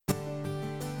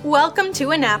Welcome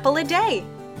to An Apple a Day,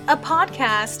 a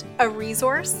podcast, a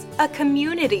resource, a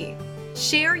community.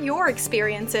 Share your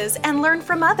experiences and learn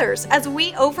from others as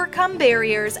we overcome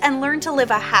barriers and learn to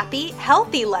live a happy,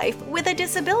 healthy life with a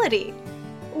disability.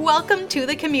 Welcome to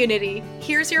the community.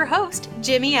 Here's your host,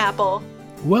 Jimmy Apple.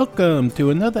 Welcome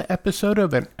to another episode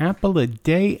of An Apple a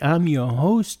Day. I'm your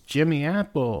host, Jimmy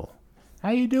Apple. How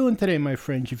you doing today, my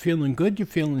friends? You feeling good? You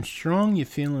feeling strong? You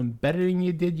feeling better than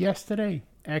you did yesterday?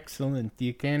 Excellent.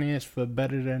 You can't ask for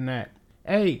better than that.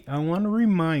 Hey, I want to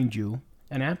remind you,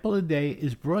 An Apple a Day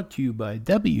is brought to you by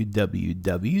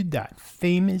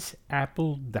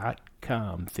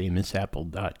www.famousapple.com.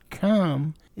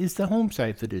 Famousapple.com is the home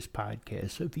site for this podcast,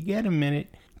 so if you get a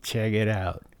minute, check it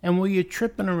out. And while you're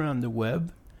tripping around the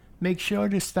web, make sure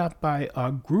to stop by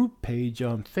our group page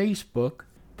on Facebook.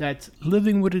 That's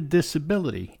Living with a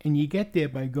Disability. And you get there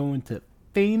by going to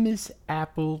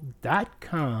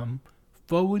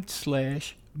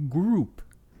famousapple.com/group.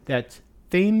 That's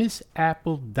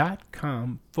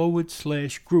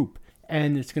famousapple.com/group.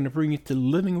 And it's going to bring you to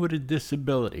Living with a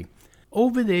Disability.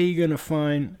 Over there, you're going to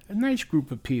find a nice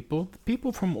group of people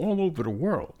from all over the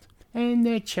world. And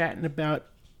they're chatting about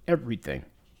everything.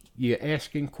 You're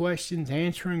asking questions,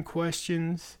 answering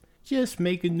questions, just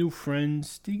making new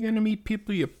friends. You're going to meet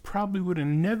people you probably would have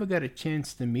never got a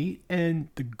chance to meet. And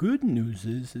the good news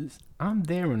is I'm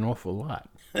there an awful lot.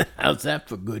 How's that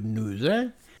for good news,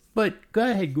 eh? But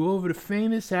go ahead, go over to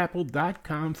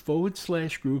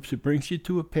famousapple.com/groups. It brings you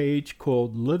to a page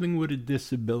called Living with a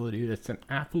Disability. That's an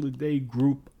Apple a Day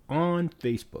group on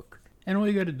Facebook. And all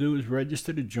you got to do is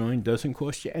register to join. Doesn't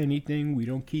cost you anything. We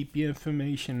don't keep your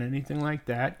information, anything like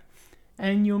that.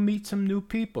 And you'll meet some new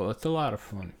people. It's a lot of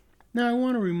fun. Now, I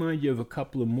want to remind you of a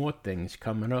couple of more things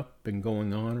coming up and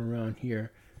going on around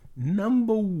here.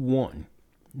 Number one,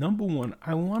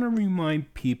 I want to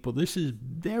remind people, this is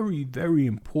very, very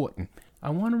important.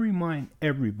 I want to remind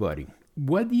everybody,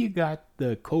 whether you got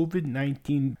the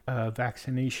COVID-19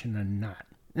 vaccination or not.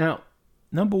 Now,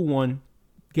 number one,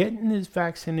 getting this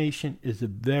vaccination is a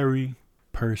very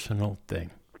personal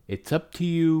thing. It's up to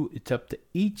you. It's up to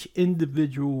each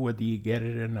individual whether you get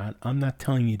it or not. I'm not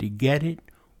telling you to get it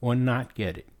or not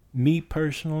get it. Me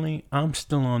personally, I'm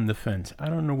still on the fence. I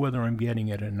don't know whether I'm getting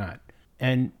it or not.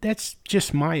 And that's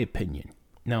just my opinion.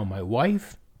 Now, my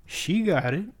wife, she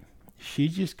got it. She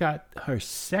just got her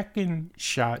second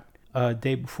shot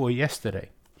day before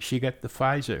yesterday. She got the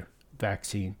Pfizer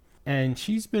vaccine. And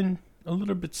she's been a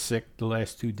little bit sick the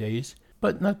last 2 days,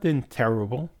 but nothing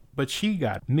terrible. But she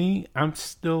got it. Me, I'm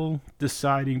still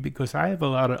deciding because I have a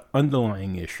lot of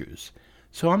underlying issues.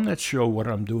 So I'm not sure what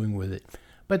I'm doing with it.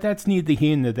 But that's neither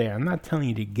here nor there. I'm not telling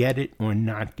you to get it or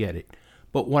not get it.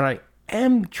 But what I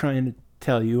am trying to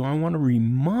tell you, I want to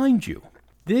remind you,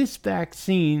 this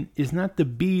vaccine is not the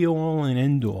be-all and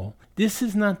end-all. This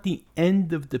is not the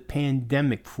end of the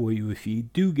pandemic for you if you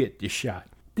do get the shot.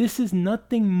 This is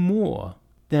nothing more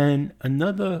than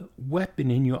another weapon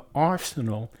in your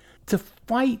arsenal to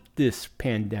fight this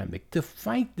pandemic, to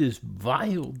fight this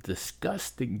vile,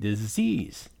 disgusting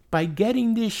disease. By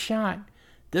getting this shot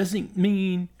doesn't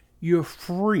mean you're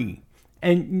free.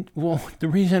 And, well, the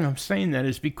reason I'm saying that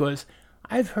is because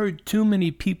I've heard too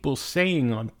many people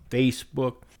saying on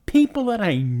Facebook, people that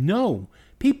I know,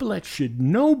 people that should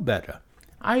know better.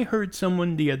 I heard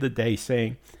someone the other day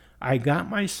saying, I got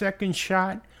my second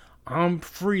shot, I'm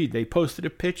free. They posted a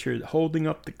picture holding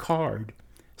up the card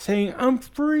saying, I'm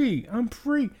free.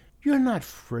 You're not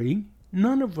free.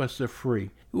 None of us are free.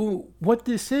 What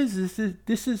this is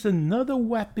this is another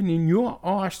weapon in your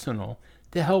arsenal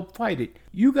to help fight it.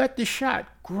 You got the shot,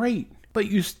 great. But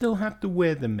you still have to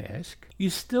wear the mask. You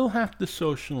still have to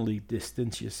socially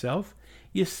distance yourself.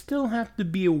 You still have to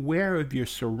be aware of your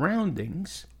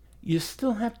surroundings. You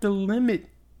still have to limit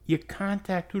your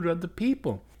contact with other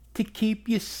people to keep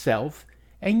yourself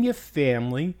and your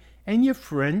family and your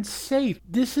friends safe.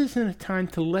 This isn't a time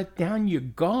to let down your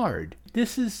guard.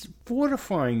 This is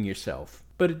fortifying yourself.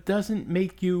 But it doesn't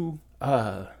make you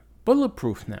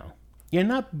bulletproof now. You're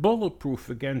not bulletproof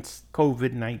against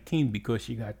COVID-19 because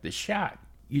you got the shot.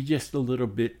 You're just a little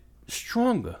bit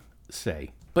stronger,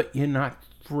 say, but you're not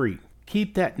free.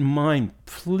 Keep that in mind,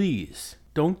 please.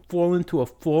 Don't fall into a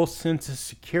false sense of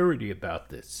security about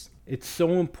this. It's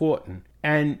so important.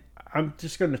 And I'm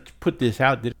just going to put this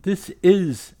out there. This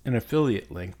is an affiliate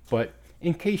link, but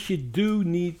in case you do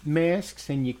need masks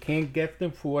and you can't get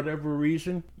them for whatever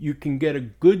reason, you can get a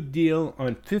good deal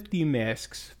on 50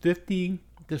 masks, 50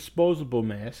 disposable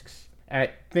masks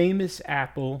at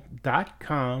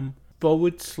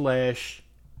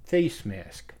famousapple.com/face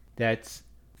mask. That's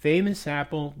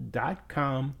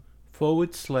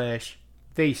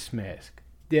famousapple.com/face mask.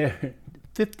 They're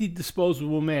 50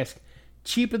 disposable masks,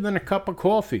 cheaper than a cup of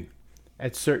coffee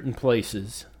at certain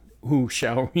places, who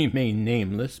shall remain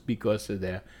nameless because of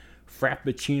their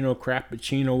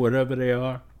crappuccino, whatever they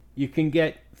are. You can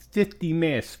get 50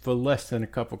 masks for less than a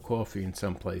cup of coffee in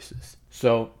some places.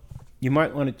 So you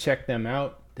might want to check them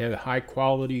out. They're high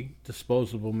quality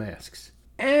disposable masks.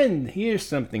 And here's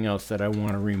something else that I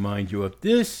want to remind you of.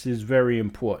 This is very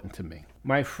important to me.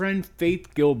 My friend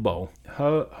Faith Gilbo,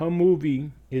 her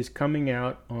movie is coming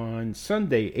out on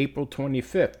Sunday, April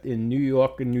 25th in New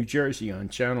York and New Jersey on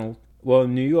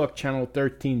New York Channel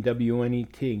 13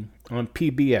 WNET on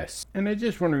PBS. And I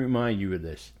just want to remind you of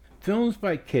this. Films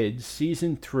by Kids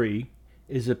Season 3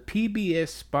 is a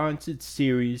PBS-sponsored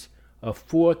series of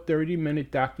 4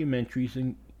 30-minute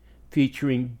documentaries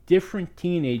featuring different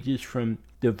teenagers from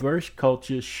diverse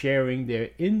cultures sharing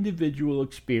their individual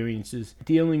experiences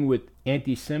dealing with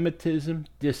anti-Semitism,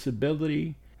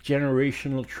 disability,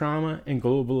 generational trauma, and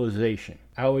globalization.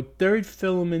 Our third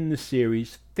film in the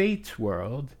series, Faith's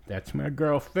World, that's my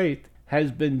girl Faith,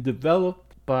 has been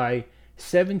developed by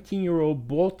 17-year-old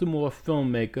Baltimore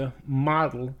filmmaker,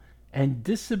 model, and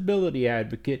disability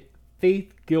advocate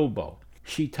Faith Gilbo.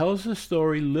 She tells the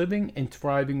story living and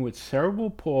thriving with cerebral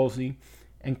palsy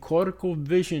and cortical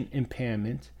vision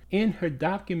impairment in her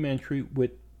documentary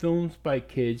with Films by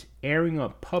Kids airing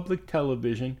on public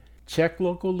television. Check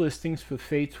local listings for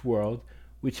Faith's World,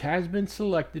 which has been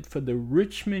selected for the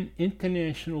Richmond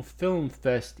International Film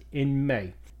Fest in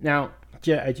May. Now,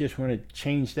 I just want to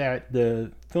change that.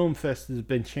 The film fest has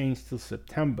been changed till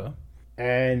September.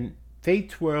 And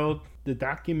Faith's World, the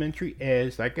documentary,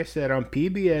 airs, like I said, on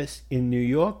PBS in New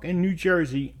York and New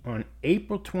Jersey on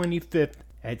April 25th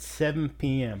at 7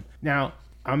 p.m. Now,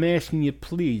 I'm asking you,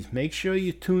 please, make sure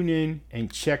you tune in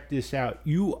and check this out.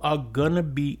 You are going to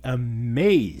be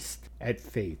amazed at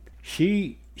Faith.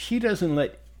 She doesn't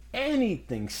let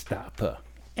anything stop her.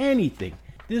 Anything.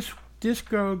 This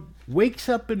girl wakes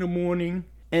up in the morning,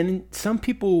 and some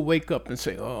people will wake up and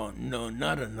say, oh, no,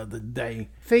 not another day.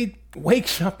 Faith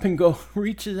wakes up and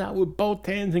reaches out with both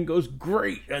hands and goes,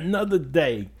 great, another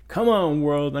day. Come on,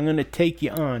 world, I'm going to take you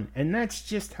on. And that's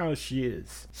just how she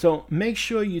is. So make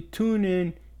sure you tune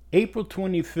in April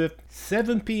 25th,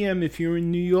 7 p.m. if you're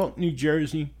in New York, New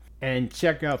Jersey, and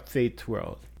check out Faith's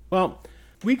World. Well,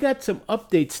 we got some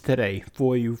updates today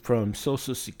for you from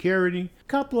Social Security. A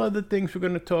couple other things we're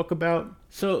going to talk about.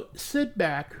 So sit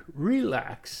back,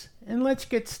 relax, and let's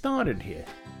get started here.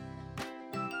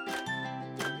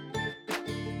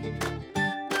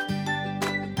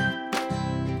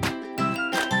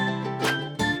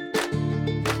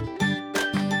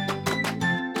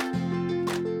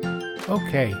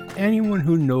 Okay, anyone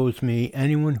who knows me,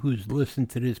 anyone who's listened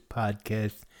to this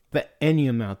podcast for any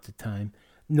amount of time,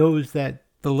 knows that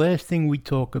the last thing we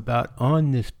talk about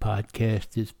on this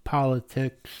podcast is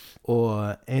politics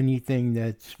or anything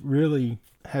that's really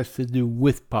has to do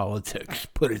with politics,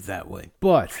 put it that way.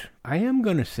 But I am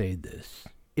going to say this.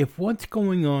 If what's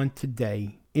going on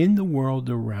today in the world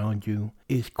around you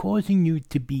is causing you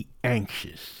to be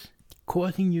anxious,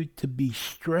 causing you to be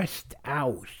stressed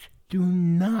out, do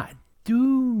not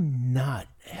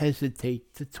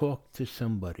hesitate to talk to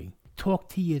somebody. Talk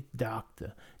to your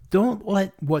doctor. Don't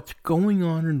let what's going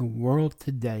on in the world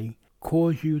today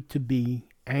cause you to be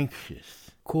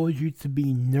anxious, cause you to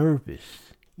be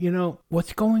nervous. You know,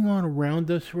 what's going on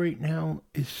around us right now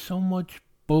is so much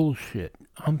bullshit.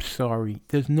 I'm sorry.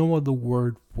 There's no other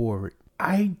word for it.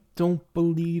 I don't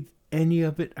believe any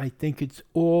of it. I think it's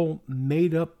all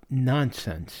made up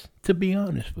nonsense, to be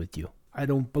honest with you. I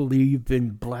don't believe in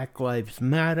Black Lives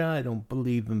Matter. I don't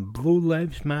believe in Blue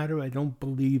Lives Matter. I don't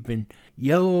believe in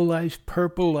Yellow Lives,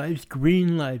 Purple Lives,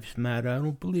 Green Lives Matter. I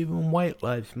don't believe in White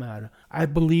Lives Matter. I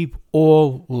believe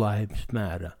all lives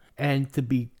matter. And to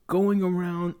be going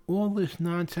around all this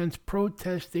nonsense,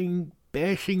 protesting,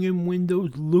 bashing in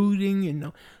windows, looting,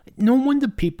 and no wonder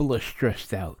people are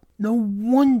stressed out. No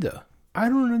wonder. I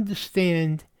don't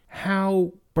understand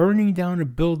how burning down a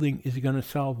building is going to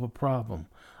solve a problem.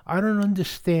 I don't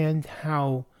understand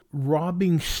how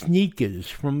robbing sneakers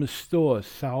from a store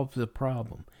solves the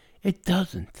problem. It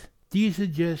doesn't. These are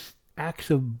just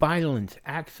acts of violence,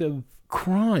 acts of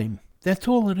crime. That's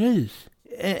all it is.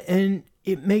 And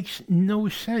it makes no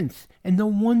sense. And no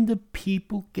wonder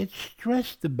people get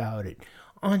stressed about it.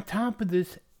 On top of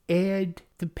this, add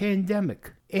the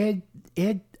pandemic. Add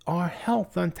our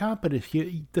health on top of this.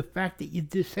 The fact that you're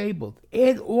disabled.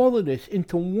 Add all of this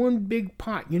into one big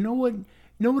pot. You know what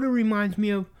it reminds me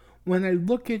of? When I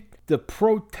look at the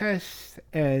protests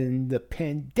and the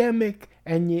pandemic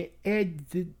and you add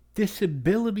the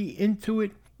disability into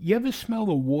it, you ever smell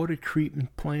a water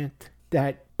treatment plant?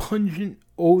 that pungent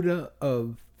odor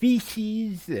of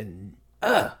feces and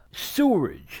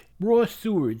sewage, raw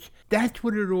sewage. That's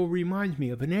what it all reminds me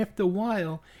of. And after a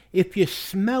while, if you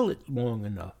smell it long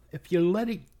enough, if you let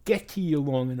it get to you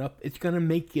long enough, it's going to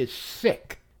make you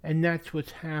sick. And that's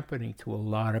what's happening to a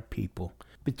lot of people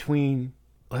between,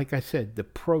 like I said, the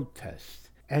protests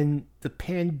and the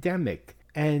pandemic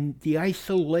and the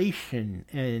isolation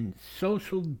and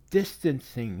social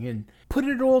distancing, and put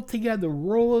it all together,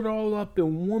 roll it all up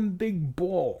in one big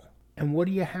ball. And what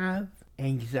do you have?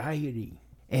 Anxiety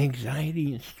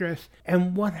and stress.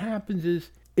 And what happens is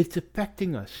it's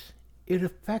affecting us. It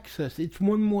affects us. It's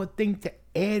one more thing to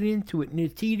add into it, and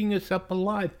it's eating us up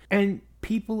alive. And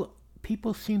people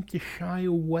seem to shy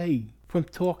away from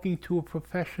talking to a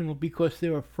professional because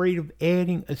they're afraid of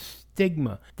adding a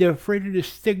stigma. They're afraid of the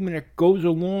stigma that goes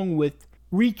along with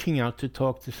reaching out to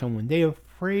talk to someone. They're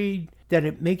afraid that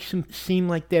it makes them seem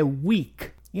like they're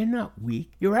weak. You're not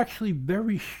weak. You're actually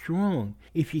very strong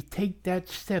if you take that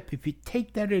step, if you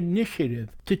take that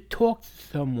initiative to talk to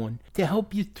someone to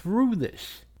help you through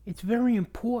this. It's very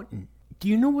important. Do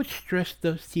you know what stress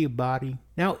does to your body?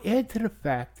 Now add to the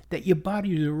fact that your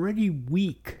body is already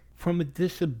weak from a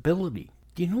disability.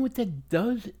 Do you know what that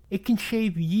does? It can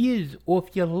shave years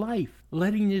off your life,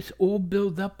 letting this all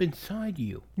build up inside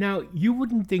you. Now, you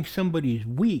wouldn't think somebody's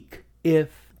weak if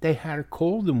they had a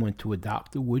cold and went to a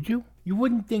doctor, would you? You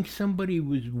wouldn't think somebody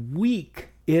was weak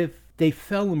if they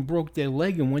fell and broke their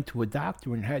leg and went to a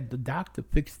doctor and had the doctor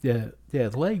fix their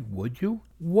leg, would you?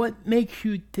 What makes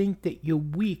you think that you're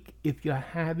weak if you're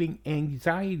having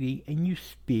anxiety and you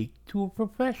speak to a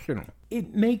professional?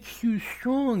 It makes you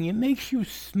strong. It makes you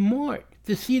smart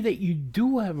to see that you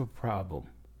do have a problem.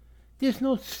 There's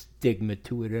no stigma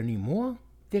to it anymore.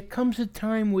 There comes a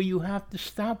time where you have to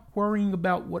stop worrying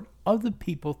about what other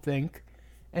people think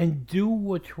and do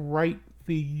what's right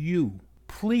for you.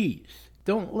 Please,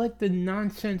 don't let the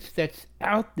nonsense that's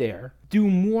out there do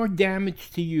more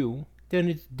damage to you than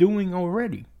it's doing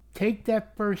already. Take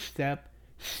that first step.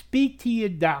 Speak to your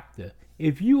doctor.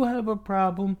 If you have a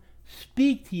problem,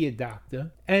 speak to your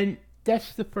doctor, and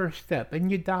that's the first step.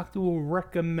 And your doctor will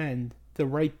recommend the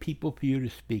right people for you to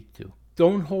speak to.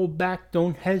 Don't hold back.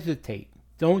 Don't hesitate.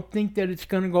 Don't think that it's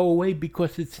going to go away,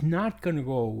 because it's not going to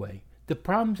go away. The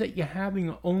problems that you're having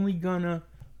are only going to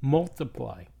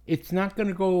multiply. It's not going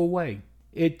to go away.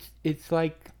 It's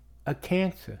like a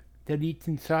cancer that eats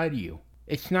inside of you.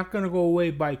 It's not going to go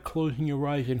away by closing your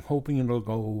eyes and hoping it'll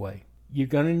go away. You're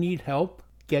going to need help.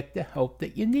 Get the help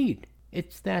that you need.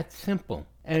 It's that simple.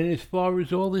 And as far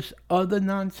as all this other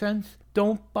nonsense,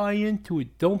 don't buy into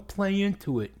it. Don't play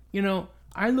into it. You know,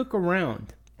 I look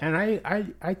around and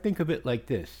I think of it like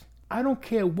this. I don't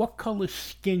care what color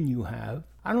skin you have.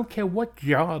 I don't care what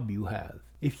job you have.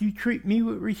 If you treat me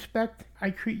with respect, I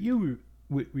treat you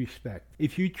with respect.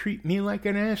 If you treat me like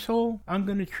an asshole, I'm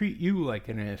going to treat you like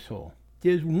an asshole.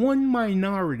 There's one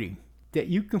minority that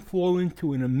you can fall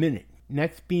into in a minute, and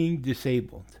that's being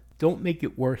disabled. Don't make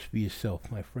it worse for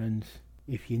yourself, my friends.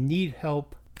 If you need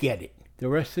help, get it. The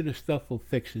rest of the stuff will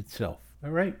fix itself.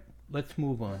 All right? Let's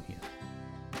move on here.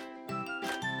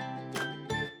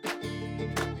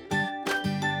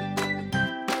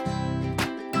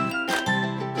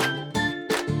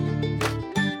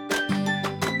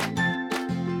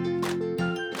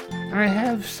 I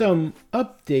have some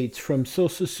updates from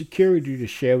Social Security to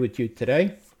share with you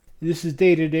today. This is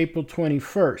dated April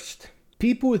 21st.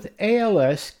 People with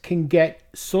ALS can get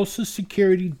Social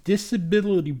Security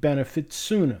disability benefits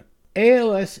sooner.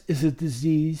 ALS is a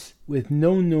disease with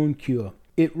no known cure.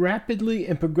 It rapidly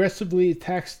and progressively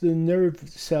attacks the nerve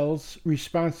cells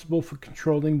responsible for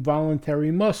controlling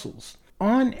voluntary muscles.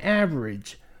 On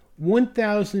average,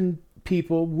 1,000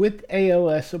 people with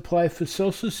ALS apply for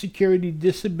Social Security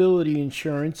disability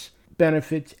insurance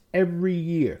benefits every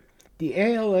year. The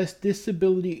ALS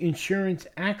Disability Insurance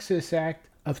Access Act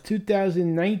of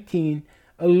 2019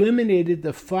 eliminated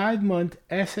the 5-month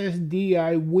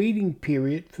SSDI waiting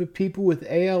period for people with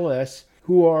ALS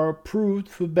who are approved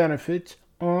for benefits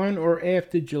on or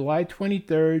after July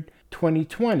 23,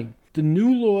 2020. The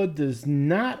new law does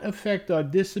not affect our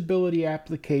disability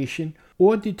application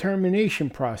or determination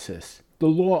process. The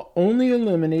law only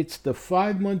eliminates the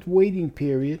 5-month waiting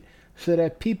period so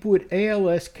that people with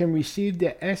ALS can receive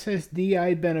their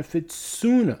SSDI benefits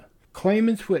sooner.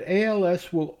 Claimants with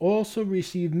ALS will also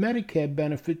receive Medicare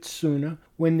benefits sooner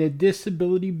when their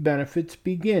disability benefits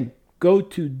begin. Go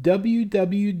to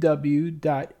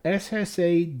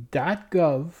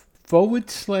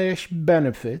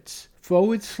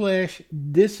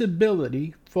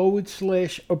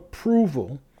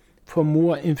for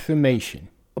more information.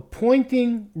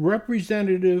 appointing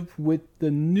representative with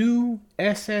the new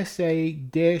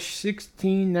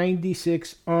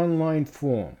SSA-1696 online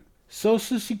form.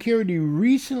 Social Security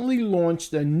recently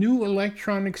launched a new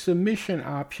electronic submission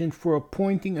option for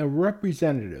appointing a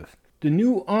representative. The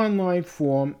new online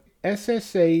form,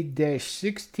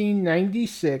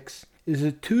 SSA-1696, is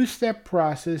a two-step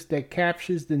process that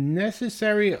captures the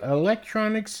necessary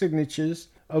electronic signatures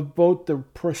of both the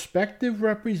prospective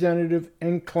representative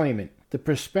and claimant. The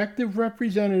prospective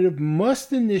representative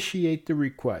must initiate the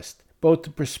request. Both the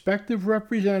prospective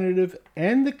representative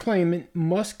and the claimant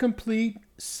must complete,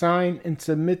 sign, and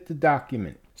submit the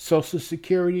document. Social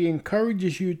Security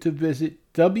encourages you to visit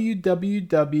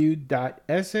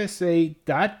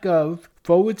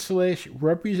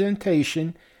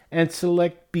www.ssa.gov/representation and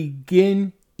select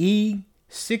Begin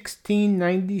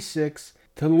E-1696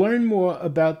 to learn more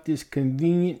about this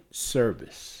convenient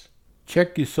service.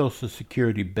 Check your Social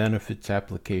Security benefits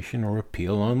application or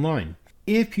appeal online.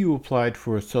 If you applied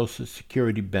for a Social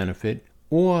Security benefit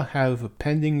or have a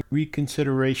pending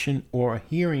reconsideration or a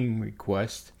hearing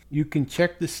request, you can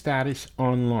check the status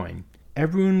online.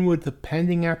 Everyone with a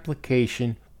pending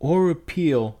application or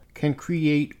appeal can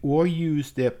create or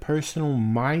use their personal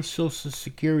My Social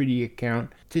Security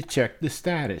account to check the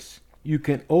status. You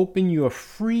can open your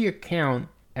free account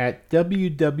at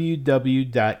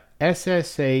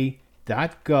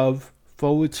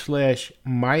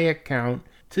www.ssa.gov/myaccount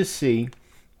to see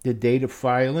the date of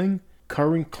filing,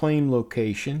 current claim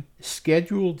location,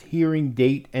 scheduled hearing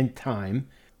date and time,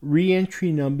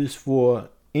 re-entry numbers for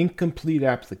incomplete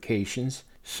applications,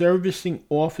 servicing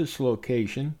office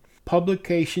location,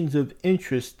 publications of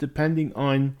interest depending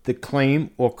on the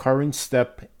claim or current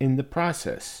step in the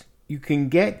process. You can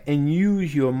get and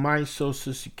use your My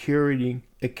Social Security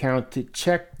account to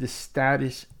check the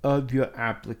status of your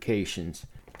applications.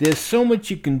 There's so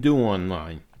much you can do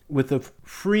online. With a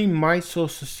free My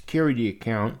Social Security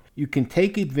account, you can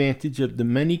take advantage of the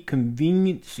many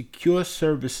convenient, secure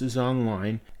services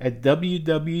online at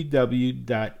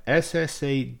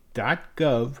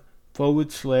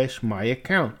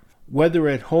www.ssa.gov/myaccount. Whether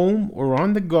at home or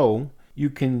on the go, you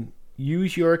can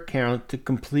use your account to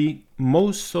complete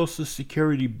most Social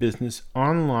Security business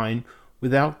online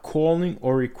without calling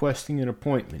or requesting an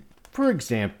appointment. For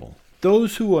example,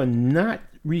 those who are not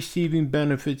receiving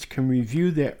benefits can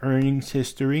review their earnings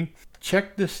history,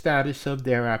 check the status of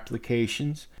their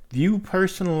applications, view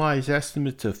personalized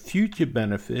estimates of future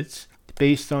benefits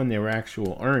based on their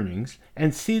actual earnings,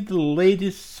 and see the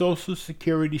latest Social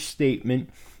Security statement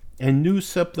and new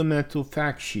supplemental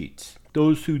fact sheets.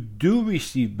 Those who do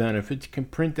receive benefits can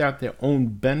print out their own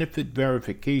benefit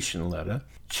verification letter,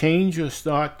 change or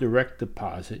start direct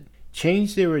deposit,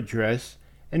 change their address,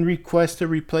 and request a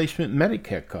replacement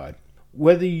Medicare card.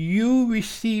 Whether you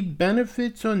receive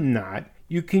benefits or not,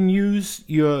 you can use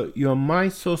your My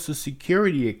Social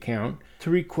Security account to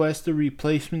request a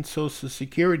replacement Social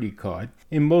Security card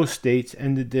in most states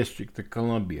and the District of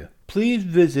Columbia. Please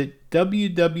visit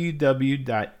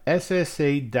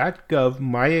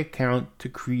www.ssa.gov/myaccount to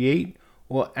create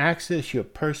or access your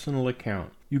personal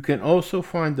account. You can also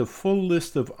find a full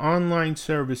list of online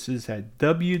services at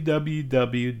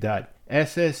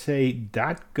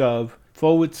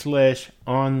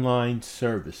www.ssa.gov/online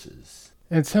services.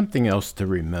 And something else to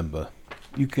remember,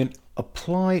 you can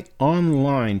apply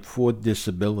online for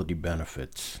disability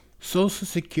benefits. Social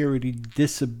Security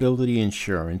Disability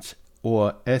Insurance,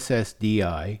 or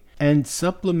SSDI, and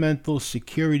Supplemental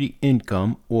Security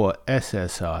Income, or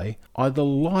SSI, are the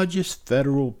largest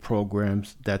federal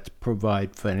programs that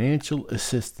provide financial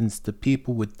assistance to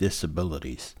people with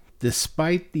disabilities.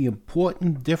 Despite the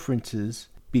important differences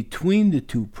between the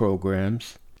two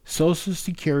programs, Social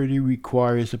Security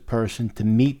requires a person to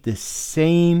meet the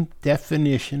same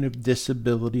definition of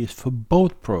disabilities for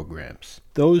both programs.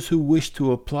 Those who wish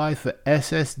to apply for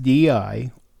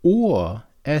SSDI or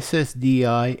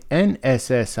SSDI and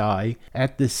SSI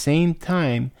at the same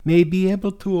time may be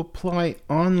able to apply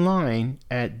online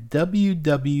at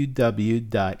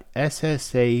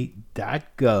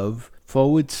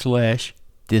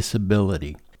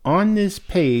www.ssa.gov/disability. On this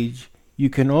page, you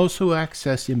can also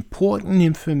access important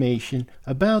information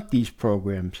about these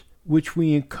programs, which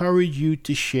we encourage you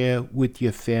to share with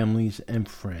your families and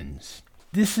friends.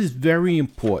 This is very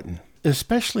important,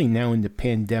 especially now in the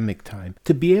pandemic time,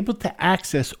 to be able to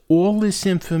access all this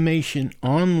information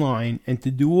online and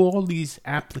to do all these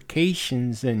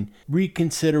applications and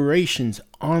reconsiderations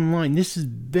online. This is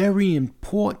very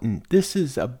important. This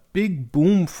is a big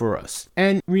boom for us.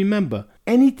 And remember,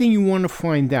 anything you want to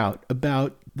find out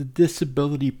about the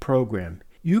disability program,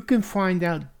 you can find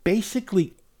out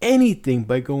basically anything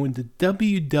by going to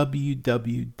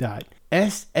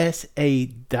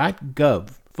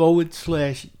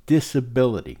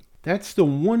www.ssa.gov/disability. That's the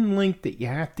one link that you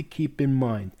have to keep in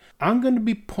mind. I'm going to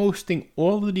be posting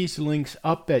all of these links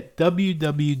up at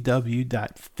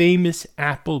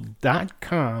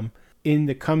www.famousapple.com in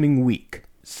the coming week.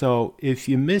 So if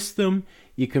you missed them,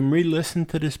 you can re-listen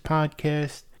to this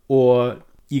podcast, or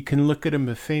you can look at them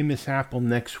at Famous Apple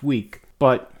next week.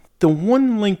 But the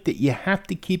one link that you have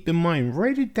to keep in mind,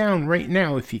 write it down right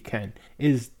now if you can,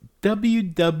 is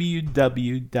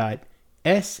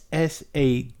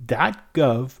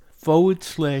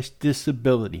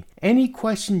www.ssa.gov/disability. Any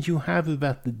questions you have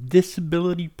about the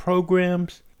disability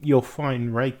programs, you'll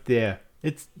find right there.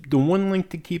 It's the one link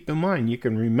to keep in mind. You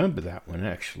can remember that one,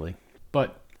 actually.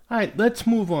 But, all right, let's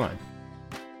move on.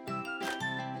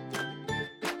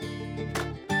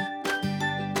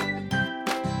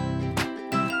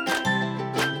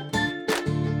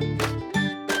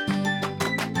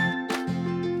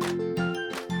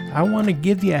 I want to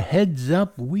give you a heads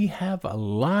up. We have a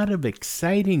lot of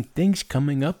exciting things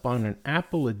coming up on an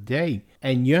Apple a Day,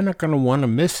 and you're not going to want to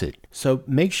miss it. So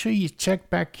make sure you check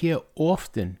back here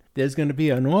often. There's going to be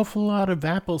an awful lot of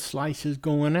Apple slices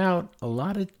going out, a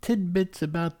lot of tidbits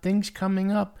about things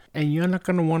coming up, and you're not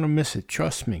going to want to miss it,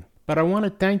 trust me. But I want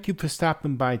to thank you for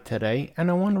stopping by today,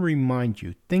 and I want to remind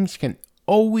you, things can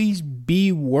always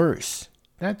be worse.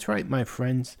 That's right, my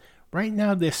friends. Right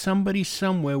now, there's somebody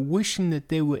somewhere wishing that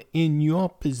they were in your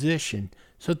position,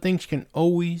 so things can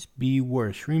always be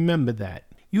worse. Remember that.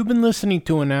 You've been listening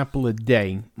to an Apple a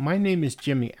Day. My name is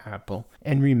Jimmy Apple,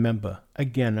 and remember,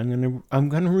 again, I'm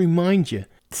gonna remind you,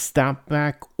 stop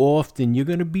back often. You're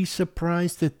gonna be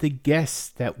surprised at the guests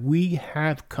that we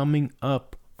have coming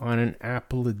up on an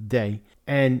Apple a Day,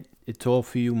 and it's all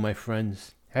for you, my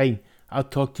friends. Hey, I'll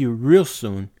talk to you real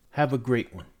soon. Have a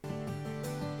great one.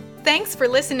 Thanks for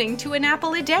listening to An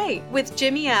Apple a Day with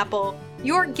Jimmy Apple,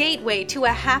 your gateway to a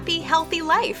happy, healthy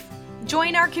life.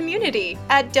 Join our community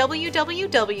at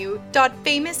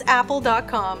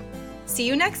www.famousapple.com. See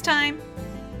you next time.